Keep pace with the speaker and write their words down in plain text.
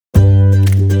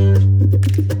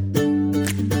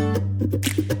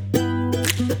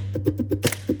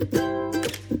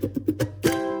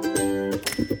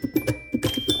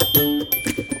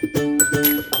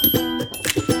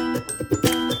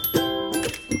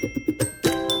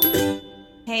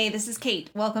Hey, this is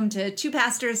Kate. Welcome to Two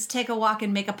Pastors Take a Walk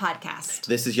and Make a Podcast.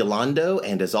 This is Yolando,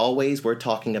 and as always, we're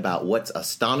talking about what's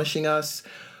astonishing us,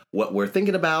 what we're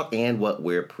thinking about, and what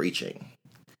we're preaching.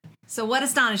 So what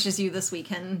astonishes you this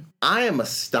weekend? I am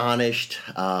astonished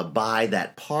by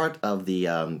that part of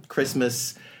the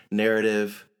Christmas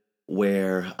narrative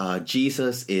where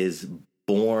Jesus is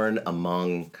born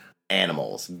among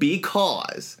animals,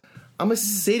 because I'm a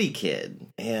city kid,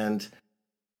 and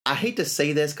I hate to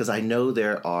say this because I know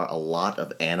there are a lot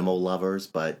of animal lovers,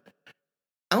 but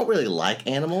I don't really like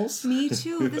animals. Me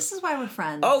too. This is why we're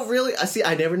friends. Oh, really?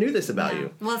 I never knew this about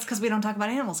you. Well, it's because we don't talk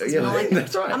about animals. Yeah, we don't like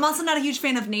that's right. I'm also not a huge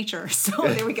fan of nature, so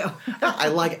there we go. I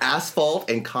like asphalt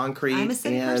and concrete. I'm a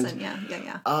city person,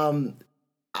 yeah.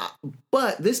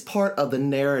 But this part of the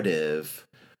narrative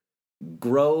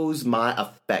grows my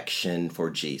affection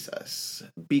for Jesus,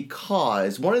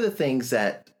 because one of the things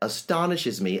that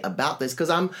astonishes me about this, because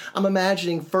I'm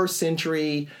imagining first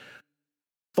century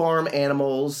farm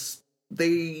animals.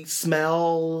 They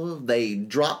smell, they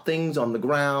drop things on the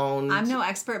ground. I'm no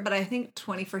expert, but I think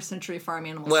 21st century farm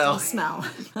animals still smell.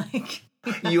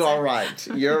 You are right.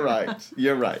 You're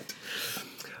right.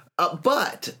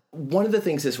 But one of the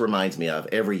things this reminds me of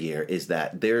every year is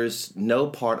that there's no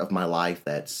part of my life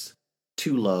that's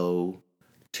too low,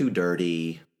 too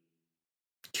dirty,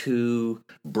 too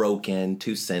broken,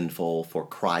 too sinful for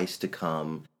Christ to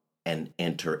come and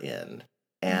enter in.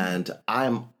 And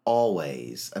I'm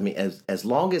always, as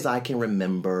long as I can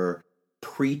remember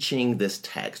preaching this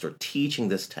text or teaching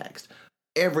this text,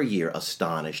 every year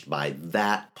astonished by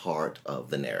that part of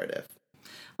the narrative.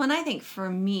 Well, and I think for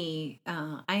me,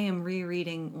 I am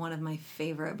rereading one of my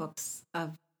favorite books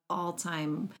of all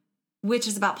time, which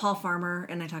is about Paul Farmer,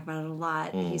 and I talk about it a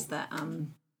lot. He's the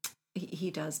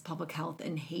he does public health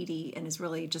in Haiti and has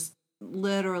really just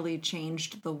literally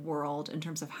changed the world in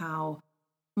terms of how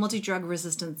multi-drug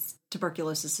resistance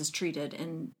tuberculosis is treated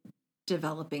in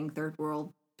developing third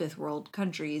world, fifth world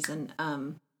countries. And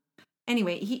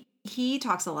anyway, he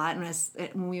talks a lot, and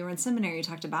when we were in seminary, he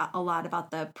talked a lot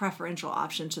about the preferential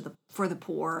option for the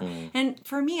poor. And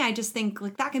for me, I just think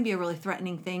like that can be a really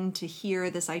threatening thing to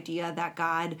hear, this idea that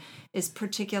God is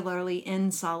particularly in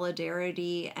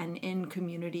solidarity and in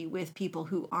community with people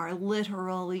who are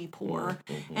literally poor.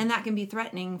 And that can be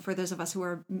threatening for those of us who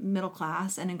are middle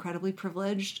class and incredibly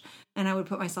privileged. And I would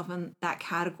put myself in that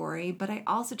category. But I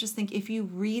also just think if you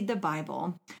read the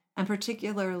Bible, and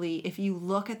particularly if you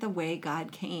look at the way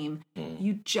God came,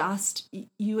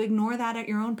 you ignore that at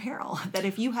your own peril. That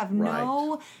if you have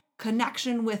no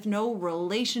connection with, no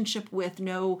relationship with,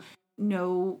 no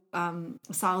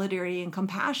solidarity and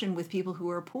compassion with people who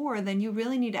are poor, then you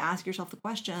really need to ask yourself the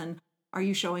question, are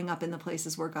you showing up in the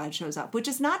places where God shows up? Which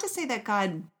is not to say that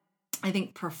God, I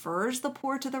think, prefers the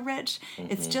poor to the rich.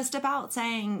 It's just about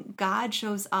saying God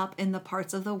shows up in the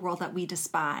parts of the world that we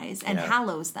despise and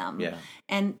hallows them. Yeah.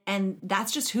 And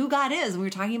that's just who God is. We were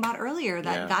talking about earlier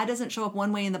that God doesn't show up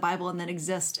one way in the Bible and then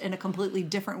exist in a completely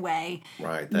different way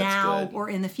now or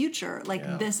in the future.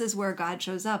 Like this is where God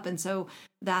shows up. And so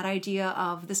that idea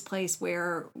of this place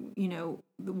where,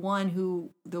 the one who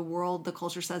the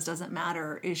culture says doesn't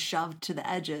matter is shoved to the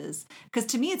edges. Because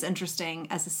to me, it's interesting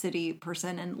as a city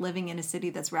person and living in a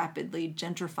city that's rapidly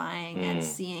gentrifying and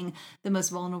seeing the most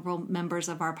vulnerable members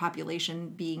of our population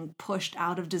being pushed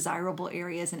out of desirable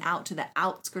areas and out to the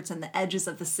outskirts and the edges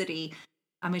of the city.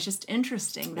 It's just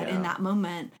interesting that in that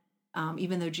moment,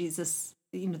 even though Jesus,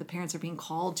 the parents are being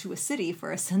called to a city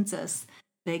for a census,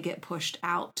 they get pushed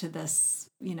out to this,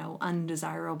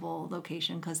 undesirable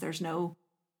location because there's no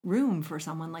room for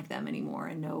someone like them anymore.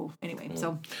 And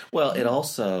it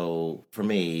also, for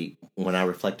me, when I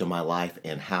reflect on my life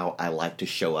and how I like to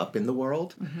show up in the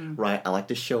world, right? I like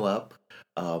to show up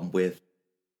with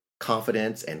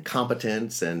confidence and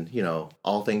competence and,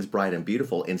 all things bright and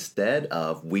beautiful instead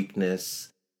of weakness,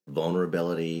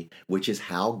 vulnerability, which is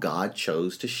how God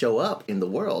chose to show up in the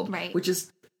world, which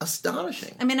is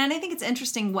astonishing. And I think it's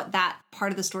interesting what that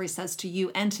part of the story says to you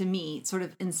and to me sort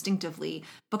of instinctively,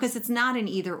 because it's not an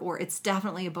either or, it's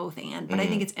definitely a both and. But I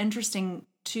think it's interesting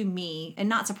to me and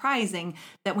not surprising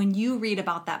that when you read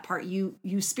about that part, you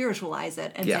spiritualize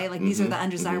it and say like, these are the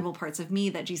undesirable parts of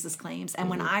me that Jesus claims. And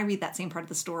when I read that same part of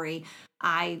the story,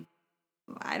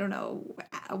 I don't know,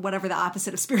 whatever the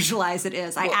opposite of spiritualize it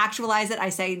is. I actualize it. I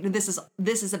say, this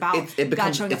is about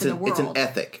God showing up in the world. It's an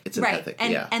ethic. It's an ethic.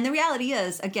 And the reality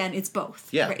is, again, it's both.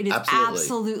 Yeah, right? It is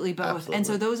absolutely both. Absolutely. And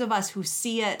so those of us who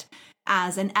see it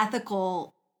as an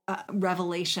ethical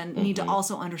revelation need to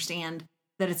also understand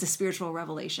that it's a spiritual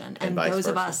revelation. And those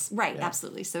of us,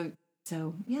 absolutely. So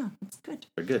yeah, it's good.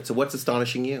 Very good. So what's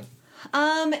astonishing you?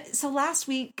 So last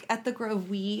week at the Grove,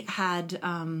 we had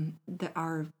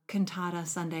our cantata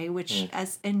Sunday, which,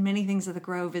 as in many things at the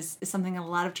Grove, is something that a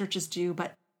lot of churches do,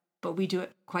 but we do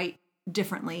it quite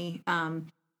differently.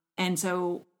 And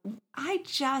so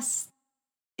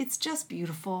it's just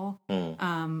beautiful.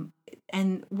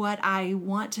 And what I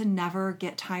want to never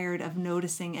get tired of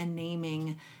noticing and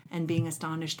naming and being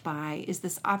astonished by is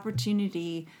this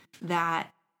opportunity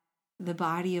that the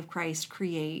body of Christ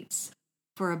creates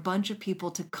for a bunch of people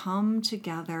to come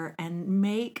together and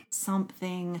make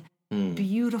something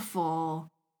beautiful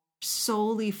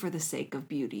solely for the sake of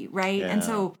beauty, right? And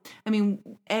so, I mean,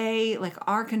 like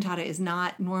our cantata is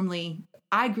not normally,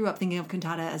 I grew up thinking of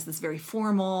cantata as this very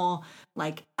formal,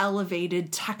 like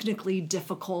elevated, technically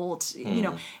difficult, you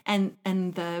know, and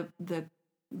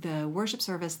the worship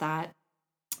service that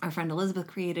our friend Elizabeth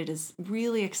created is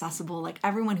really accessible. Like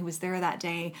everyone who was there that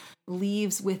day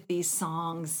leaves with these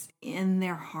songs in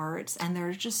their hearts, and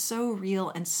they're just so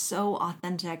real and so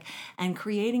authentic, and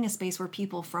creating a space where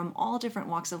people from all different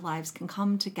walks of lives can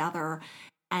come together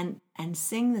and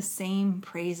sing the same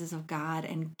praises of God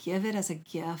and give it as a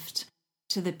gift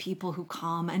to the people who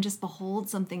come and just behold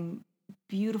something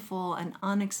beautiful and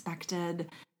unexpected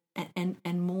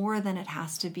and more than it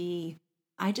has to be.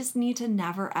 I just need to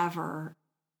never, ever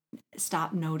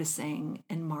stop noticing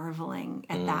and marveling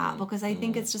at that, because I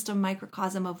think it's just a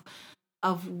microcosm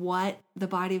of what the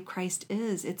body of Christ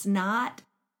is. It's not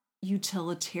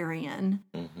utilitarian.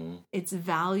 It's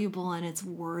valuable and it's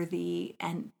worthy,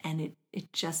 and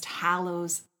it just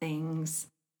hallows things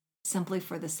simply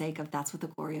for the sake of that's what the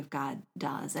glory of God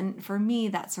does. And for me,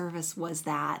 that service was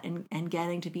that, and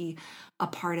getting to be a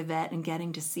part of it and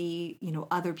getting to see, you know,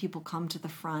 other people come to the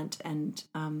front, and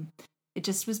it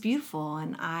just was beautiful.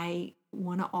 And I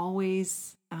want to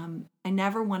always, I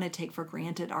never want to take for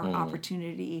granted our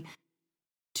opportunity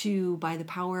to, by the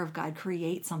power of God,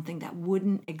 create something that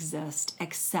wouldn't exist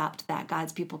except that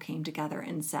God's people came together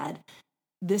and said,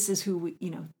 this is who we, you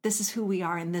know, this is who we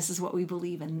are, and this is what we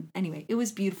believe. And anyway, it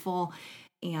was beautiful,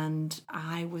 and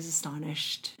I was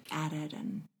astonished at it.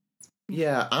 And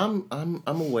yeah, I'm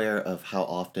aware of how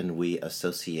often we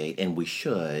associate, and we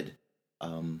should,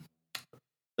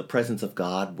 the presence of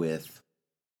God with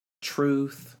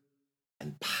truth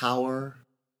and power,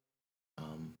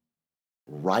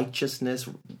 righteousness,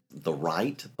 the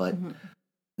right, but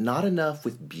not enough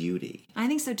with beauty. I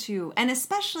think so too. And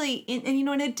especially in you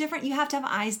know, in a different, you have to have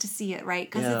eyes to see it, right?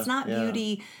 Because it's not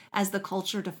beauty as the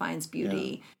culture defines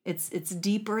beauty. It's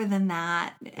deeper than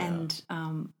that. And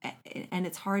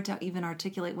it's hard to even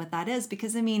articulate what that is,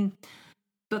 because I mean,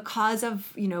 because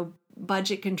of, you know,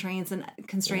 budget constraints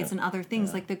and other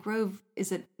things, like the Grove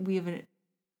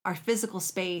our physical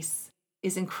space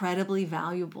is incredibly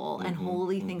valuable, and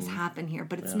holy things happen here,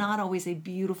 but it's not always a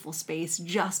beautiful space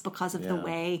just because of the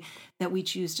way that we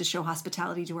choose to show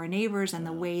hospitality to our neighbors, and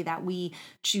the way that we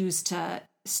choose to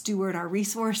steward our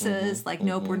resources. Like,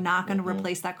 nope, we're not going to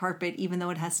replace that carpet even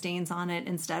though it has stains on it.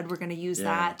 Instead, we're going to use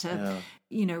that to,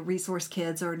 you know, resource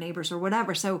kids or neighbors or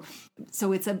whatever. So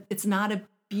it's not a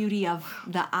beauty of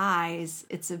the eyes,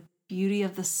 it's a beauty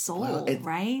of the soul,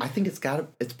 right? I think it's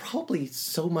probably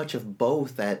so much of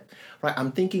both that, right?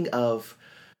 I'm thinking of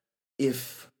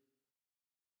if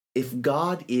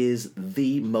God is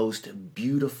the most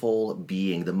beautiful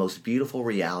being, the most beautiful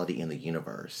reality in the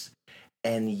universe,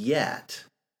 and yet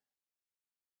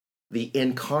the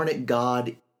incarnate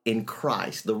God in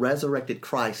Christ, the resurrected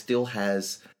Christ, still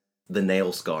has the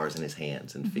nail scars in his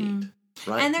hands and feet,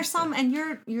 right? And there's some, and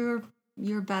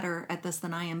you're better at this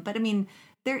than I am, but I mean,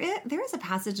 there is a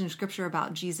passage in Scripture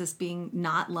about Jesus being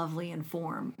not lovely in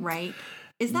form, right?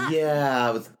 Is that?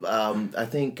 Yeah, I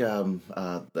think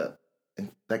that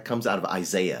comes out of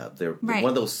Isaiah. They're one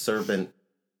of those servant.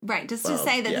 Right, just to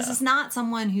say that this is not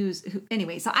someone who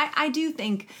anyway. So I do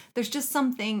think there's just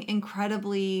something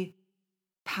incredibly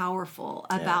powerful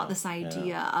about this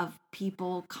idea of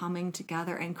people coming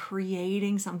together and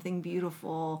creating something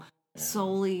beautiful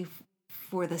solely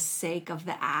for the sake of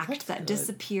the act that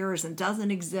disappears and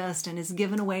doesn't exist and is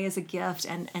given away as a gift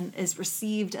and is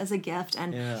received as a gift,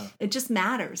 and it just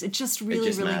matters. It just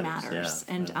really matters.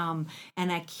 And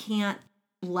I can't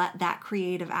let that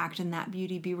creative act and that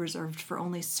beauty be reserved for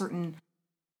only certain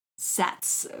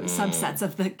subsets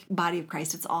of the body of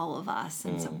Christ. It's all of us.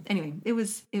 And so anyway, it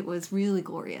was really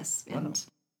glorious, and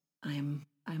I'm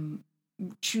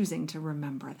choosing to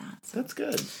remember that. So. That's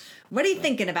good. What are you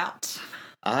thinking about?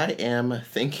 I am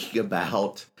thinking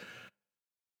about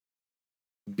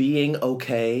being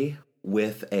okay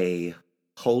with a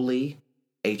holy,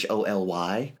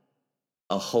 Holy,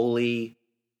 a holy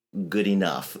good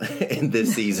enough in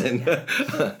this season.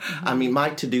 I mean, my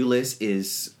to-do list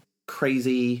is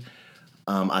crazy.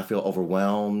 I feel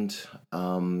overwhelmed.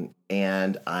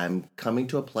 And I'm coming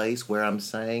to a place where I'm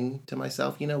saying to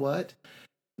myself, you know what?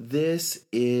 This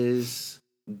is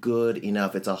good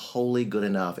enough. It's a wholly good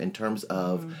enough in terms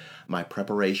of my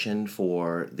preparation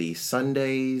for the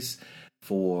Sundays,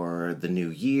 for the new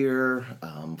year,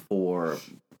 for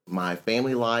my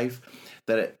family life,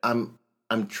 that I'm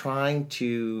trying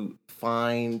to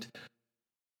find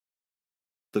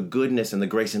the goodness and the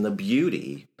grace and the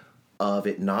beauty of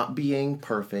it not being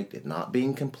perfect, it not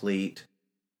being complete.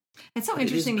 It's so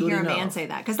interesting to hear a man say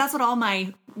that, because that's what all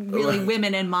my really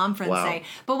women and mom friends say.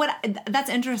 But that's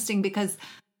interesting, because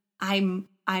I'm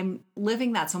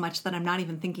living that so much that I'm not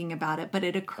even thinking about it. But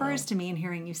it occurs to me in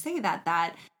hearing you say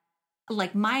that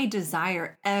like my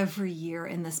desire every year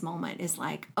in this moment is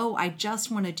like, oh, I just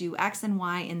want to do X and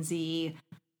Y and Z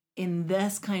in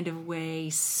this kind of way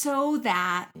so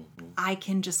that I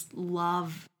can just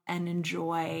love and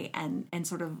enjoy and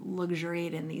sort of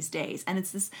luxuriate in these days. And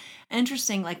it's this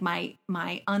interesting, like my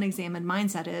unexamined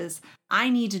mindset is I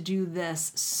need to do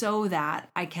this so that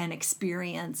I can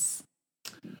experience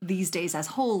these days as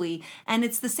holy. And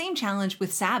it's the same challenge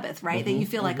with Sabbath, right? That you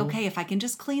feel like, okay, if I can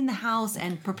just clean the house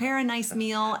and prepare a nice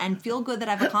meal and feel good that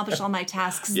I've accomplished all my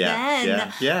tasks,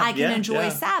 then I can enjoy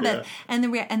Sabbath. And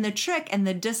the trick and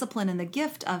the discipline and the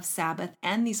gift of Sabbath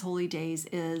and these holy days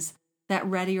is that,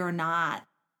 ready or not,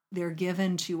 they're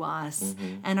given to us,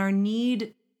 and our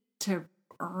need to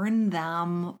earn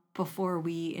them before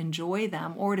we enjoy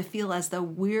them, or to feel as though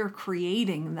we're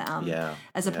creating them,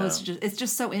 as opposed to just, it's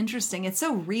just so interesting. It's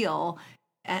so real.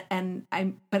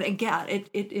 But again,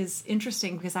 it is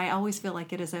interesting because I always feel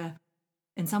like it is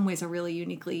in some ways a really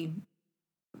uniquely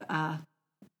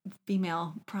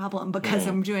female problem, because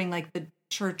I'm doing like the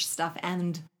church stuff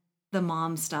and the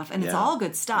mom stuff, and it's all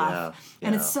good stuff,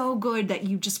 and it's so good that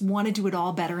you just want to do it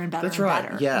all better and better. That's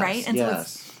right. Better, right? And so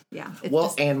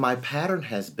it's and my pattern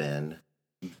has been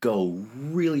go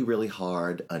really, really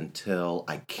hard until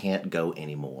I can't go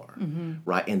anymore,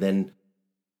 right? And then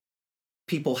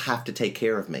people have to take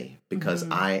care of me because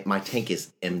my tank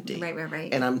is empty,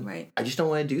 right, and I just don't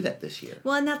want to do that this year.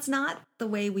 Well, and that's not the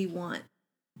way we want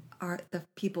the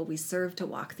people we serve to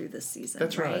walk through this season.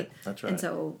 That's right. That's right. And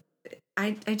so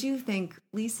I do think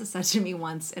Lisa said to me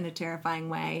once in a terrifying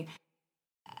way,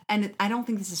 and I don't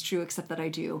think this is true, except that I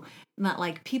do, that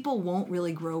like people won't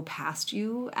really grow past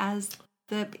you as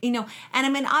and I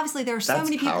mean, obviously there are so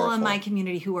many people in my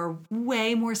community who are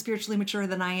way more spiritually mature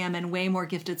than I am and way more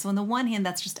gifted. So on the one hand,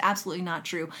 that's just absolutely not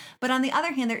true. But on the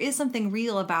other hand, there is something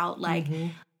real about like,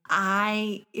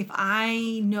 if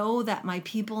I know that my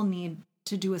people need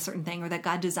to do a certain thing, or that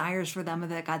God desires for them, or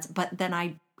that but then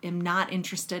I am not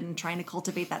interested in trying to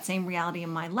cultivate that same reality in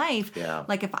my life. Yeah.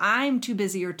 Like if I'm too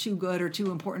busy or too good or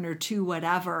too important or too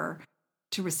whatever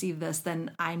to receive this,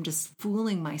 then I'm just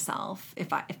fooling myself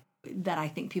that I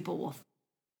think people will.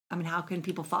 I mean, how can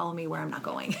people follow me where I'm not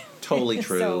going? Totally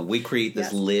true. So, we create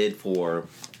this lid for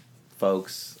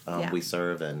folks we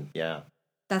serve, and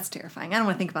that's terrifying. I don't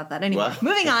want to think about that anymore. Well,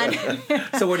 moving on.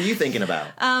 So what are you thinking about?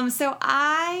 So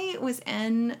I was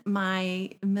in my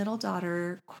middle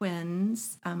daughter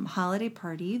Quinn's holiday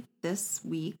party this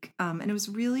week. And it was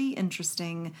really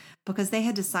interesting because they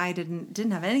had decided, and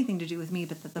didn't have anything to do with me,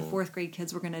 but that the fourth grade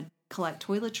kids were going to collect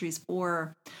toiletries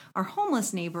for our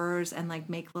homeless neighbors and like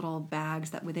make little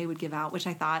bags that they would give out, which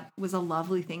I thought was a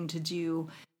lovely thing to do.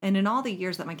 And in all the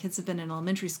years that my kids have been in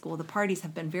elementary school, the parties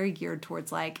have been very geared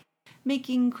towards like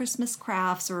making Christmas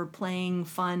crafts or playing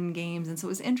fun games. And so it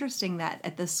was interesting that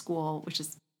at this school, which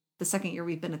is the second year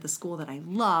we've been at the school that I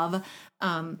love,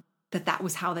 that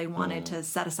was how they wanted to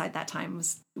set aside that time. It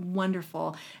was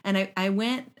wonderful. And I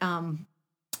went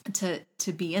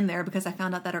to be in there because I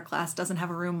found out that our class doesn't have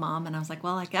a room, Mom. And I was like,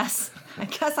 well, I guess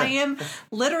I am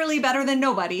literally better than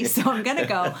nobody. So I'm going to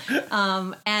go.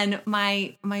 And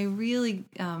my really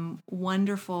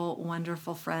wonderful,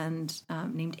 wonderful friend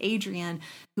named Adrian,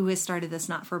 who has started this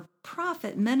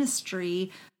not-for-profit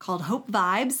ministry called Hope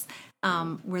Vibes,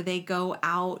 where they go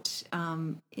out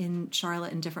in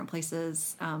Charlotte and different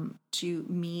places to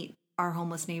meet our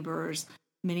homeless neighbors,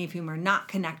 many of whom are not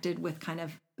connected with kind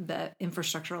of the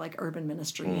infrastructure like urban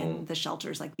ministry and the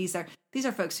shelters. Like these are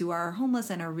folks who are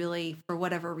homeless and are really, for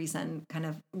whatever reason, kind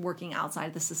of working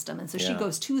outside the system. And so she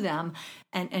goes to them,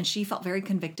 and she felt very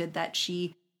convicted that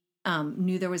she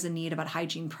knew there was a need about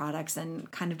hygiene products, and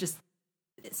kind of just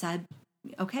said,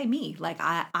 okay, me, like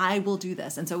I will do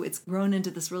this. And so it's grown into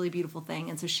this really beautiful thing.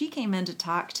 And so she came in to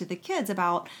talk to the kids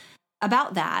about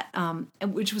that,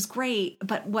 which was great.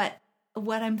 But what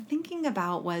I'm thinking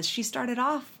about was she started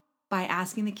off by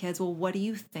asking the kids, well, what do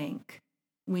you think?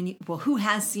 Who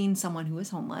has seen someone who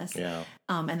is homeless? Yeah.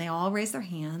 And they all raise their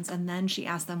hands. And then she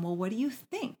asked them, well, what do you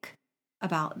think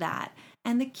about that?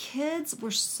 And the kids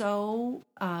were so,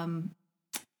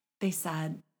 they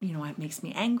said, it makes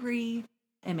me angry.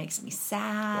 It makes me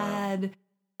sad.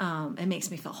 Wow. It makes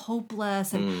me feel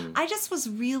hopeless. And I just was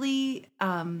really,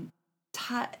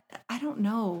 I don't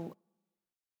know.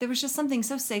 There was just something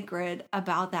so sacred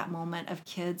about that moment of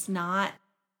kids not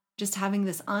just having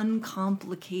this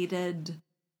uncomplicated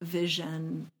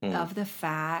vision of the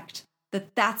fact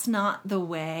that that's not the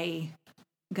way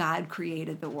God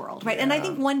created the world, right? And I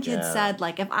think one kid said,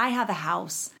 like, if I have a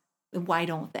house, why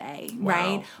don't they,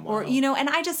 right? Wow. Or, and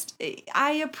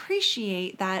I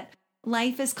appreciate that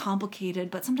life is complicated,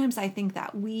 but sometimes I think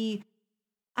that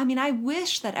I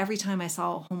wish that every time I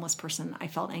saw a homeless person, I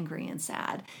felt angry and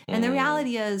sad. And the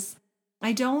reality is,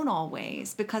 I don't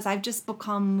always, because I've just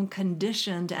become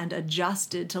conditioned and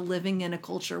adjusted to living in a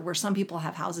culture where some people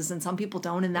have houses and some people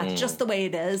don't, and that's just the way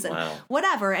it is, and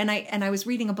whatever. And I was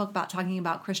reading a book talking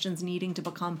about Christians needing to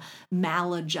become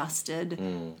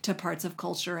maladjusted to parts of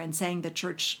culture, and saying the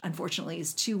church, unfortunately,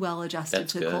 is too well adjusted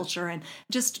to culture. And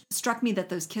just struck me that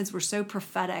those kids were so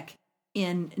prophetic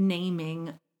in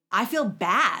naming. I feel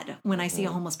bad when I see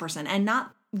a homeless person, and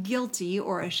not guilty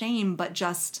or ashamed, but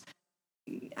just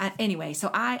anyway. So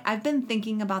I've been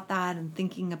thinking about that, and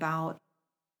thinking about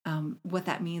what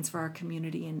that means for our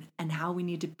community, and how we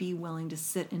need to be willing to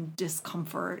sit in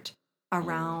discomfort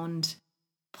around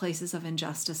places of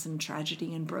injustice and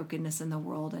tragedy and brokenness in the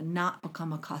world, and not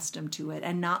become accustomed to it,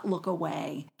 and not look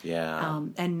away.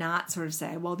 And not sort of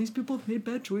say, well, these people have made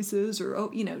bad choices, or,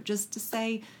 just to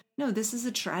say, no, this is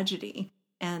a tragedy.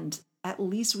 And at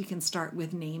least we can start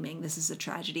with naming this is a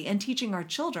tragedy, and teaching our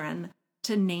children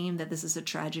to name that this is a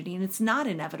tragedy, and it's not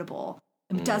inevitable.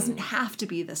 It doesn't have to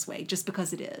be this way just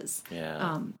because it is.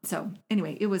 So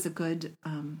anyway, it was a good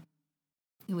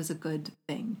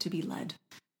thing to be led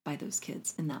by those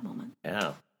kids in that moment.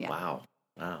 Yeah. Wow.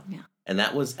 Yeah. And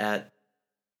that was at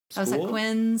I was at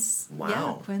Quinn's. Wow.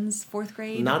 Yeah, Quinn's 4th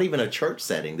grade. Not even a church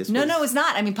setting. No, it's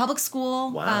not. Public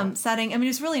school setting. It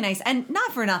was really nice. And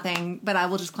not for nothing, but I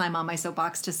will just climb on my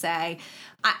soapbox to say,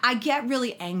 I get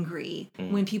really angry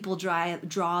when people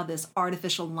draw this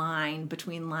artificial line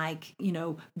between, like,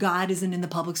 God isn't in the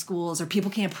public schools, or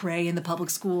people can't pray in the public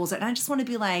schools. And I just want to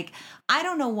be like, I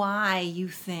don't know why you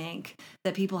think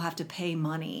that people have to pay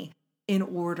money in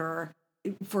order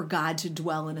for God to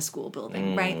dwell in a school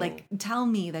building, right? Like, tell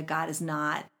me that God is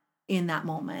not in that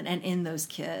moment and in those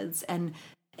kids. And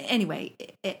anyway,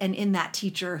 and in that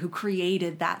teacher who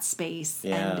created that space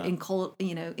and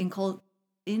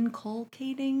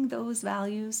inculcating those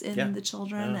values in the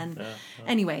children.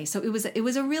 Anyway, so it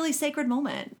was a really sacred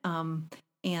moment.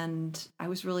 And I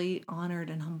was really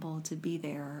honored and humbled to be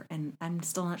there. And I'm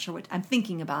still not sure I'm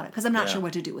thinking about it, because I'm not sure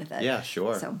what to do with it. Yeah,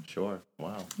 sure. Sure.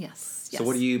 Wow. Yes. So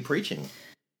what are you preaching?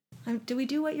 Do we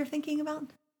do what you're thinking about?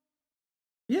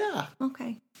 Yeah.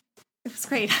 Okay. It was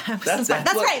great. That's right.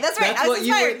 I was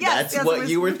inspired. That's what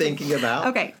you were thinking about.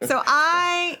 Okay. So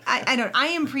I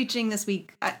am preaching this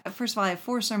week. First of all, I have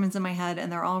 4 sermons in my head,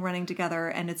 and they're all running together,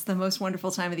 and it's the most wonderful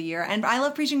time of the year. And I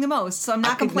love preaching the most, so I'm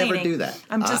not complaining. I could never do that.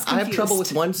 I'm just confused. I have trouble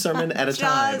with one sermon at a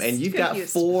time, and you've got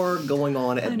 4 going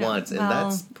on at once, and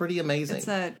that's pretty amazing. It's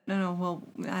I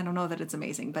don't know that it's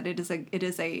amazing, but it is a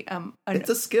it's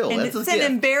a skill. And it's an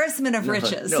embarrassment of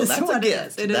riches. No, that's a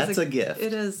gift. That's a gift.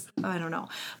 It is. I don't know,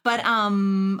 but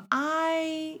I'm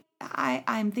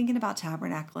thinking about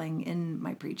tabernacling in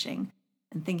my preaching,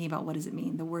 and thinking about, what does it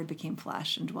mean? The Word became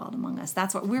flesh and dwelled among us.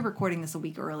 That's what we're recording this a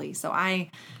week early, so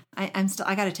I'm still,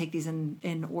 I got to take these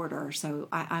in order. So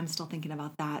I'm still thinking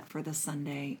about that for this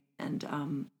Sunday,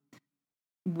 and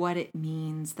what it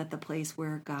means that the place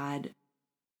where God,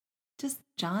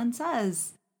 John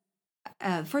says,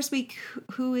 first week,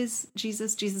 who is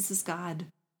Jesus? Jesus is God.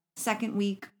 Second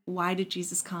week, why did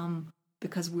Jesus come?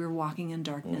 Because we're walking in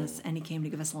darkness, and he came to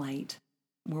give us light.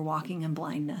 We're walking in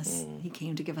blindness. He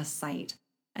came to give us sight.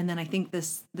 And then I think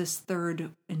this third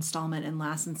installment and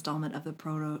last installment of the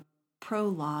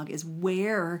prologue is,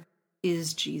 where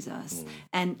is Jesus?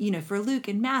 And, for Luke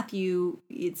and Matthew,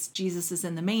 it's Jesus is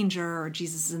in the manger, or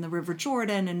Jesus is in the River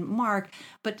Jordan, and Mark.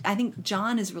 But I think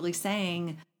John is really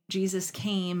saying Jesus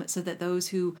came so that those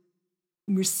who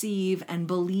receive and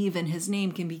believe in his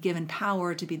name can be given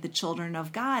power to be the children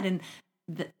of God. And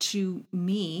that to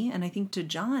me, and I think to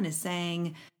John, is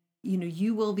saying,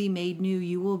 you will be made new,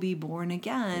 you will be born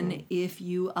again if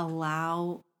you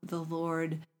allow the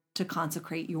Lord to to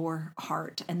consecrate your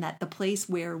heart, and that the place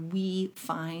where we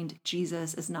find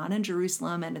Jesus is not in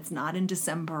Jerusalem, and it's not in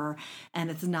December,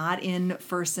 and it's not in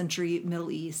first century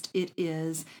Middle East. It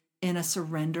is in a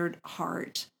surrendered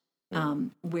heart,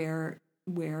 where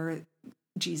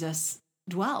Jesus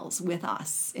dwells with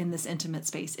us in this intimate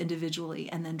space individually,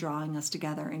 and then drawing us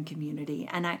together in community.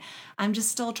 And I'm just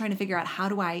still trying to figure out how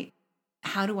do I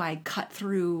cut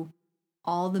through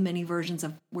all the many versions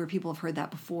of where people have heard that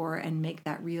before and make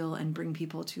that real and bring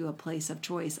people to a place of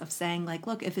choice of saying, like,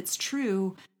 look, if it's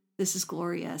true, this is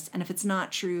glorious. And if it's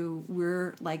not true,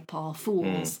 we're like Paul,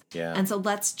 fools. And so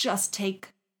let's just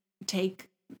take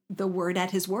the word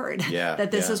at his word, that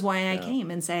this is why I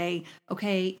came, and say,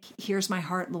 okay, here's my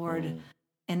heart, Lord.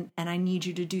 And I need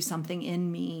you to do something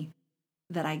in me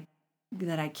that I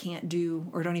can't do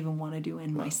or don't even want to do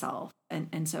in myself.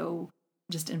 And so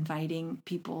just inviting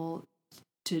people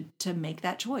to make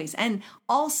that choice. And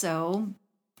also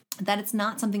that it's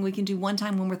not something we can do one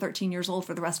time when we're 13 years old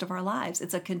for the rest of our lives.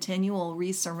 It's a continual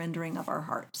resurrendering of our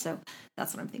heart. So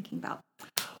that's what I'm thinking about.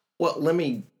 Well, let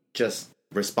me just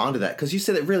respond to that, because you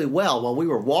said it really well while we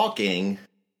were walking.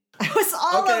 I was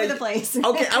all over the place.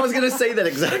 Okay, I was going to say that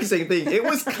exact same thing. It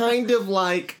was kind of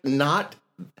like not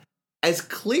as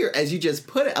clear as you just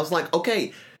put it. I was like,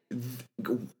 okay,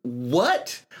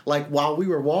 what? Like, while we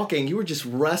were walking, you were just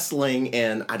wrestling,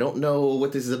 and I don't know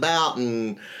what this is about.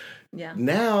 And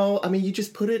now, I mean, you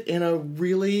just put it in a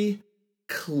really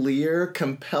clear,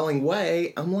 compelling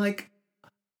way. I'm like,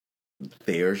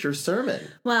 there's your sermon.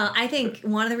 Well, I think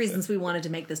one of the reasons we wanted to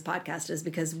make this podcast is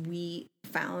because we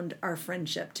found our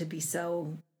friendship to be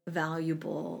so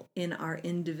valuable in our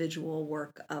individual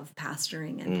work of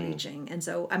pastoring and preaching. And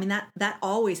so, I mean, that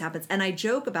always happens. And I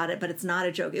joke about it, but it's not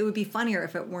a joke. It would be funnier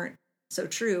if it weren't so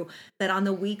true, that on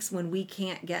the weeks when we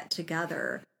can't get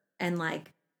together and like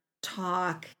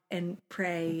talk and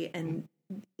pray, and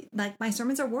like my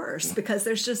sermons are worse because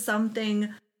there's just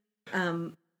something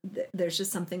that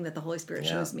the Holy Spirit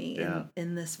shows me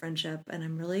in this friendship, and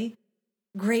I'm really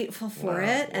grateful for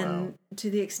it. And to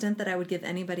the extent that I would give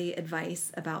anybody advice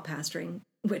about pastoring,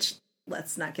 which,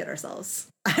 let's not kid ourselves,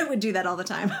 I would do that all the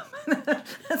time.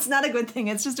 That's not a good thing.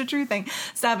 It's just a true thing.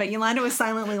 Stop it. Yolanda was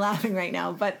silently laughing right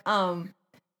now. But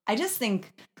I just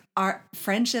think our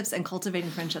friendships and cultivating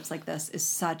friendships like this is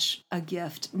such a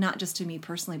gift, not just to me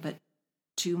personally, but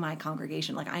to my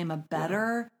congregation. Like, I am a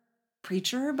better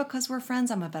preacher because we're friends.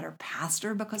 I'm a better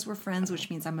pastor because we're friends, which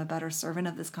means I'm a better servant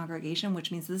of this congregation,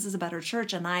 which means this is a better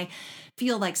church. And I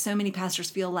feel like so many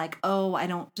pastors feel like, oh, I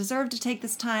don't deserve to take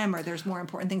this time, or there's more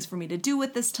important things for me to do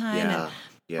with this time.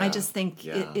 I just think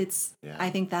I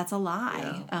think that's a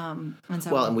lie.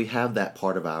 And we have that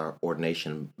part of our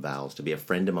ordination vows to be a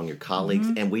friend among your colleagues,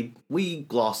 and we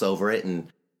gloss over it,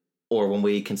 or when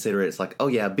we consider it, it's like, oh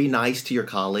yeah, be nice to your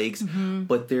colleagues.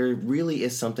 But there really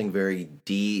is something very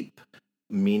deep,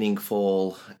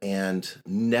 meaningful, and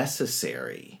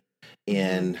necessary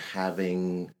in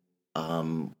having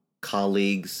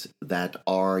colleagues that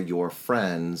are your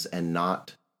friends, and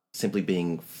not simply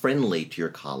being friendly to your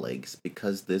colleagues,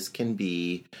 because this can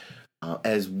be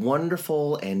as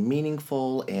wonderful and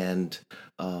meaningful and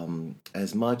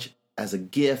as much as a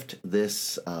gift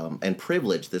this and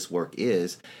privilege this work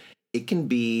is. It can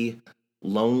be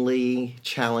lonely,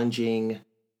 challenging,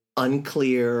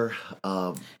 unclear.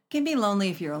 Can be lonely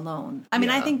if you're alone. I mean,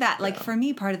 I think that, like, for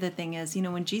me, part of the thing is,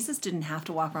 when Jesus didn't have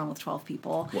to walk around with 12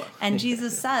 people, and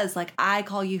Jesus says, like, I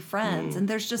call you friends, and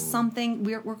there's just something,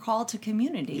 we're called to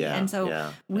community. And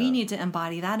so we need to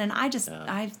embody that. And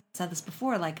I've said this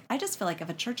before, like, I just feel like if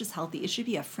a church is healthy, it should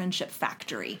be a friendship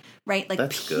factory, right? Like,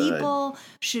 that's people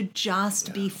should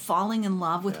just be falling in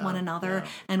love with one another,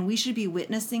 and we should be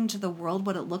witnessing to the world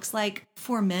what it looks like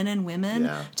for men and women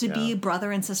to be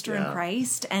brother and sister in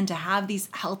Christ, and to have these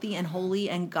healthy and holy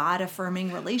and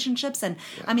God-affirming relationships. And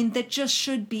I mean, that just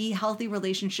should be healthy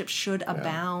relationships should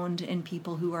abound in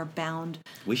people who are bound.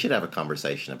 We should have a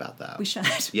conversation about that. We should.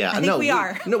 Yeah, I think we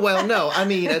are. No. I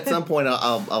mean, at some point,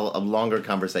 a longer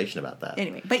conversation about that.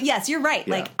 Anyway, but yes, you're right.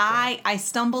 Like, I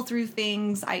stumble through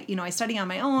things. I study on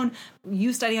my own.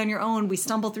 You study on your own. We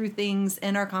stumble through things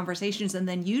in our conversations, and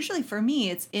then usually for me,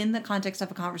 it's in the context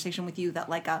of a conversation with you that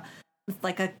like a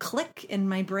click in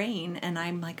my brain, and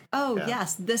I'm like, oh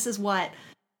yes, this is what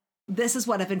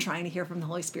I've been trying to hear from the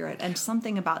Holy Spirit, and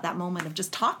something about that moment of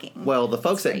just talking. Well, the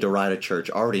folks at Derita Church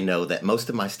already know that most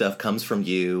of my stuff comes from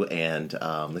you, and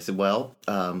they said, well,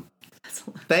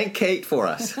 thank Kate for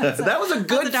us. That was a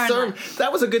good sermon.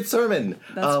 That was a good sermon.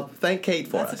 Thank Kate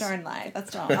for us. That's a darn lie.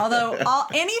 That's wrong. Although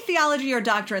any theology or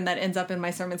doctrine that ends up in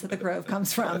my sermons at the Grove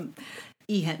comes from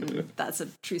E. Hinton. That's a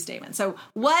true statement. So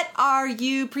what are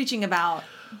you preaching about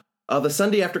The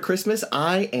Sunday after Christmas,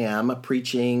 I am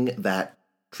preaching that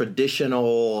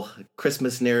traditional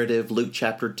Christmas narrative, Luke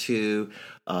chapter 2.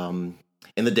 In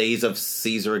the days of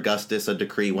Caesar Augustus, a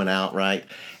decree went out, right?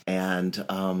 And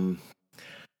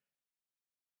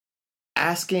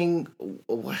asking,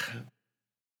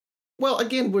 well,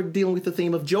 again, we're dealing with the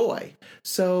theme of joy.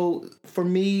 So for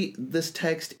me, this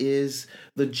text is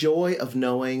the joy of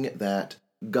knowing that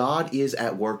God is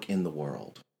at work in the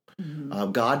world.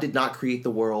 Mm-hmm. God did not create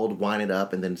the world, wind it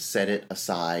up, and then set it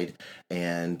aside.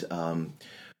 And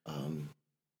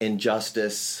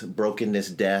injustice, brokenness,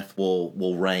 death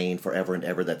will reign forever and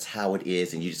ever. That's how it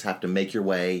is. And you just have to make your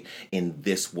way in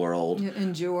this world. You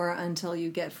endure until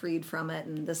you get freed from it.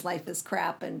 And this life is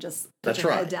crap, and just put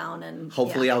your head down. And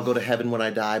hopefully I'll go to heaven when I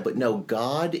die. But no,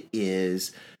 God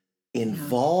is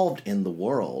involved in the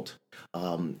world.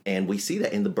 And we see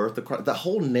that in the birth of Christ. The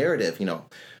whole narrative,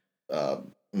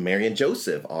 Mary and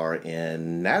Joseph are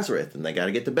in Nazareth, and they got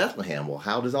to get to Bethlehem. Well,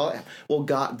 how does all? Well,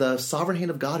 God, the sovereign hand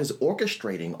of God is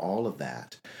orchestrating all of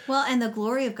that. Well, and the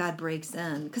glory of God breaks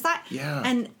in, because I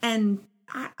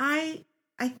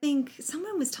think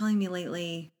someone was telling me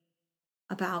lately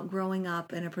about growing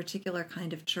up in a particular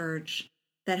kind of church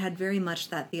that had very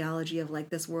much that theology of like,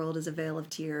 this world is a vale of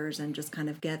tears, and just kind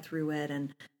of get through it,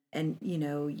 and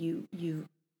you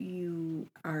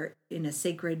are in a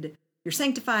sacred. You're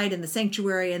sanctified in the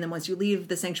sanctuary, and then once you leave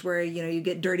the sanctuary, you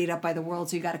get dirtied up by the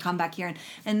world, so you got to come back here.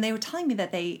 And they were telling me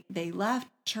that they left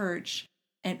church,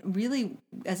 and really,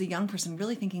 as a young person,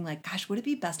 really thinking like, gosh, would it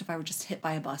be best if I were just hit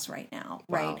by a bus right now,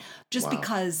 right? Just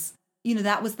because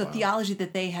that was the theology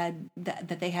that they had,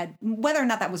 that they had, whether or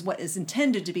not that was what is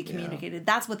intended to be communicated.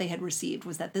 That's what they had received,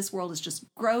 was that this world is just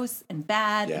gross and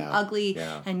bad and ugly,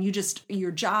 and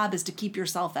your job is to keep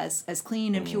yourself as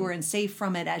clean and pure and safe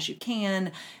from it as you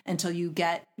can until you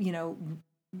get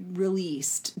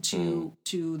released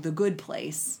to the good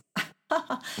place.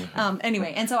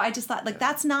 Anyway, and so I just thought, like,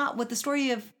 that's not what the story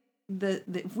of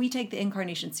if we take the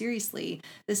incarnation seriously,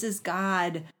 this is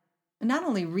God not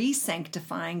only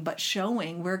re-sanctifying, but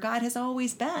showing where God has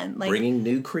always been. Like, bringing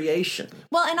new creation.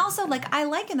 Well, and also, like, I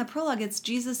like in the prologue, it's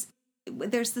Jesus,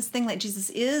 there's this thing like Jesus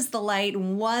is the light,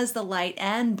 was the light,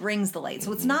 and brings the light.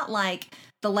 So it's not like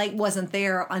the light wasn't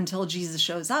there until Jesus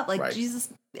shows up. Like, Jesus,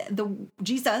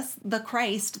 the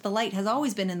Christ, the light has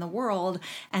always been in the world,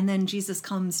 and then Jesus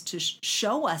comes to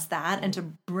show us that and to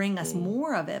bring us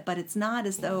more of it. But it's not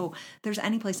as though there's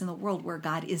any place in the world where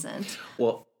God isn't.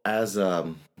 Well, as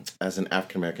an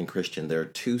African-American Christian, there are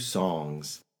two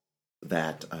songs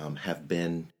that have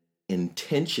been in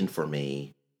tension for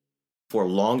me for a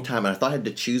long time. And I thought I had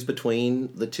to choose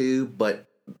between the two, but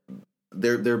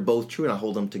they're both true, and I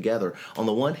hold them together. On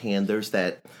the one hand, there's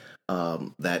that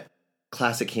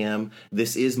classic hymn,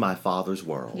 "This is my Father's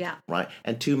world." Yeah. Right?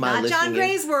 And to my not listening... John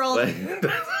Gray's world.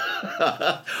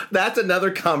 That's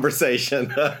another conversation.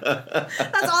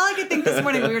 That's all I could think this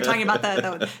morning. We were talking about that,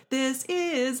 though. This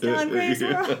is John Gray's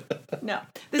world. No.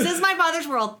 This is my Father's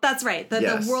world. That's right.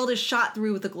 The world is shot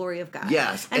through with the glory of God.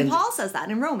 Yes. And Paul says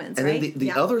that in Romans, and right? And then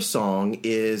the other song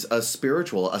is a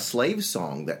slave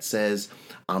song that says,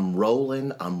 I'm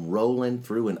rolling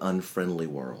through an unfriendly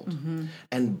world. Mm-hmm.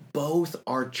 And both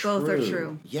are true. Both are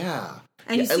true. Yeah.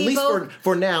 And you see at least both,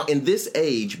 for now, in this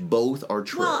age, both are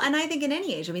true. Well, and I think in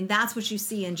any age, I mean, that's what you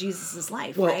see in Jesus'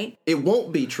 life, right? It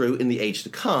won't be true in the age to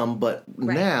come, but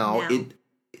now it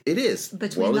is.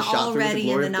 Between the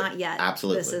already and the not yet.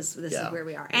 Absolutely. This is where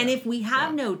we are. And if we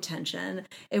have no tension,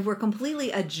 if we're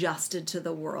completely adjusted to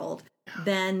the world,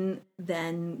 then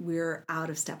we're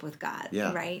out of step with God,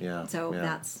 right? Yeah. So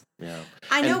that's... Yeah.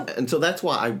 I know. And so that's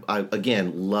why I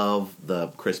again love the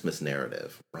Christmas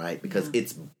narrative, right? Because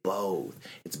it's both.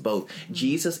 It's both. Mm-hmm.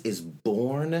 Jesus is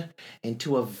born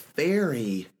into a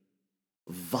very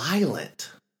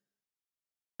violent,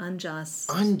 unjust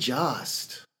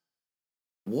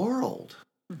world.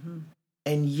 Mm-hmm.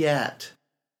 And yet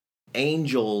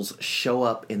angels show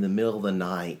up in the middle of the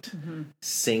night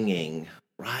singing,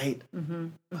 right? Mm-hmm.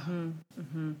 Mm-hmm.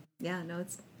 Mm-hmm. Yeah, no,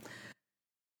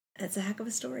 it's a heck of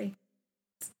a story.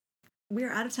 We're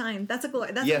out of time. That's a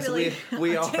really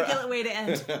we articulate way to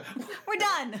end. We're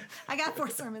done. I got 4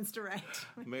 sermons to write.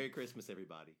 Merry Christmas,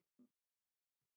 everybody.